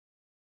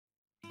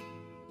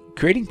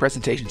Creating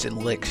presentations in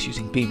LyX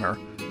using Beamer,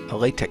 a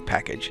LaTeX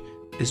package,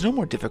 is no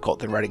more difficult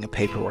than writing a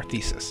paper or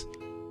thesis.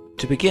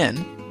 To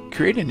begin,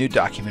 create a new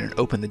document and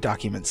open the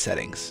document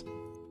settings.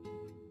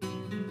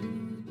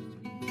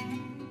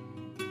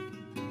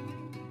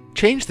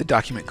 Change the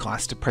document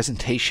class to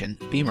Presentation,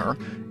 Beamer,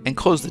 and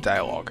close the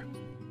dialog.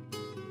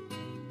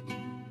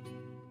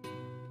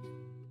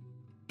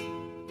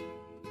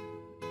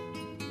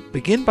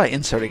 Begin by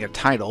inserting a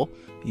title,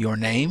 your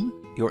name,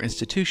 your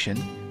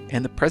institution,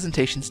 and the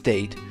presentation's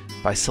date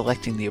by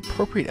selecting the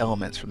appropriate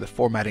elements from the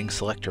Formatting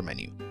Selector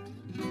menu.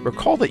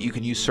 Recall that you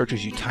can use Search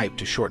as you type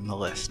to shorten the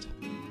list.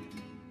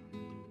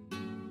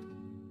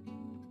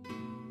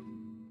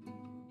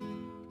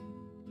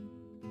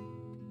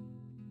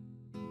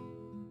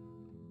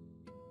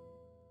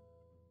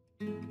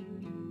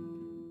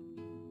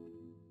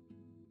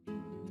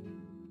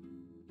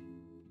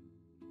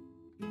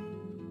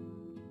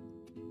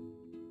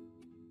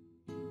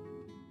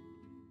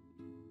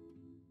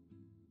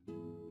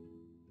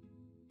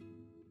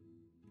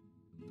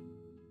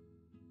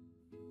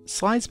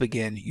 Slides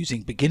begin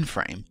using Begin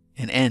Frame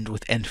and end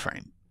with End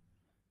Frame.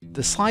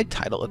 The slide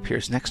title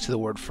appears next to the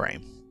word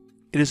frame.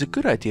 It is a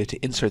good idea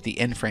to insert the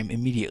end frame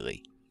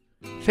immediately.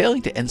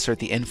 Failing to insert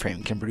the end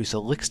frame can produce a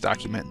LyX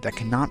document that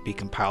cannot be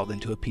compiled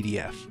into a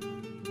PDF.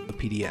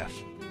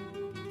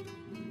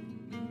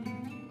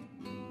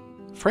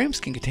 Frames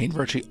can contain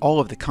virtually all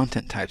of the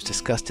content types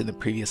discussed in the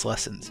previous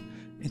lessons,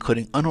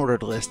 including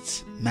unordered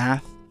lists,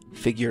 math,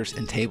 figures,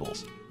 and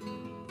tables.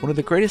 One of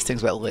the greatest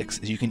things about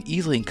LyX is you can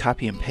easily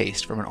copy and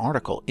paste from an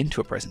article into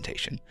a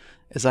presentation,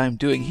 as I am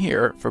doing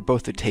here for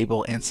both the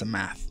table and some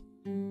math.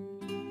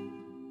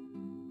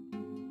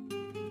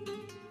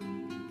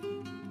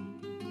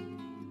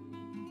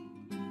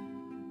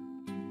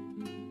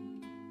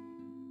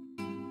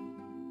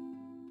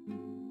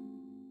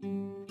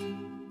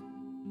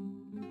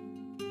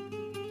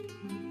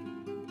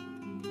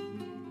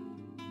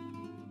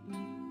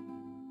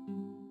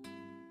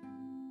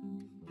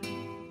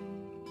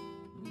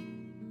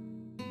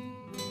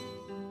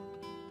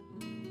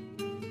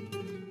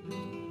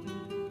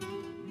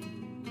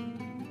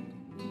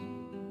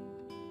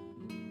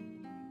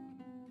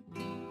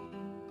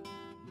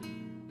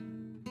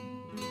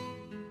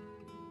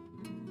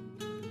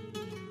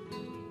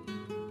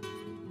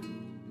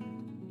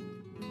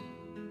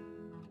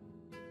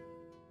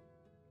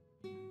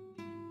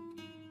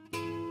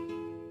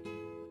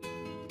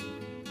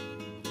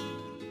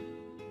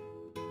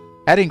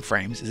 Adding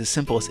frames is as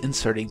simple as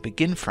inserting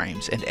begin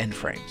frames and end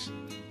frames.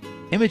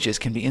 Images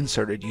can be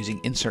inserted using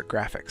Insert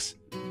Graphics.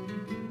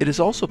 It is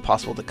also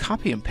possible to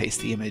copy and paste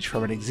the image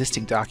from an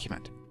existing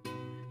document.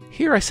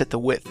 Here I set the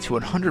width to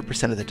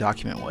 100% of the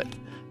document width,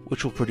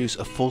 which will produce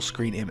a full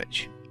screen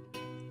image.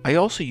 I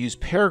also use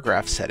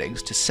paragraph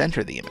settings to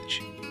center the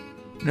image.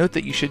 Note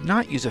that you should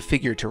not use a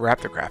figure to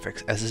wrap the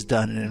graphics as is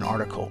done in an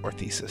article or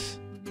thesis.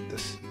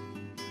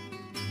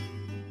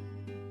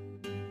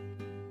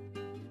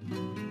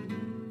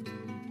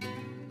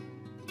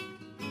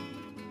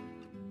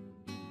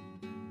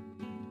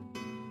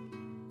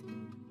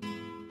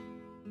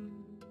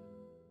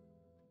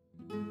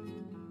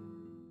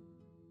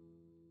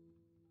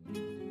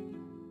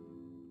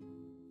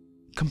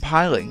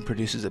 Compiling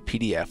produces a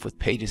PDF with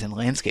pages in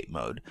landscape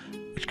mode,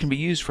 which can be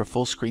used for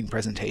full screen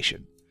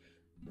presentation.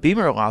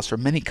 Beamer allows for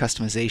many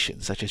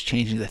customizations, such as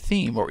changing the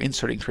theme or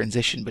inserting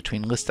transition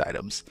between list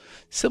items,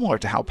 similar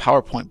to how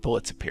PowerPoint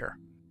bullets appear.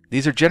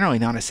 These are generally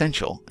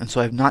non-essential, and so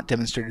I have not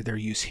demonstrated their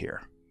use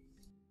here.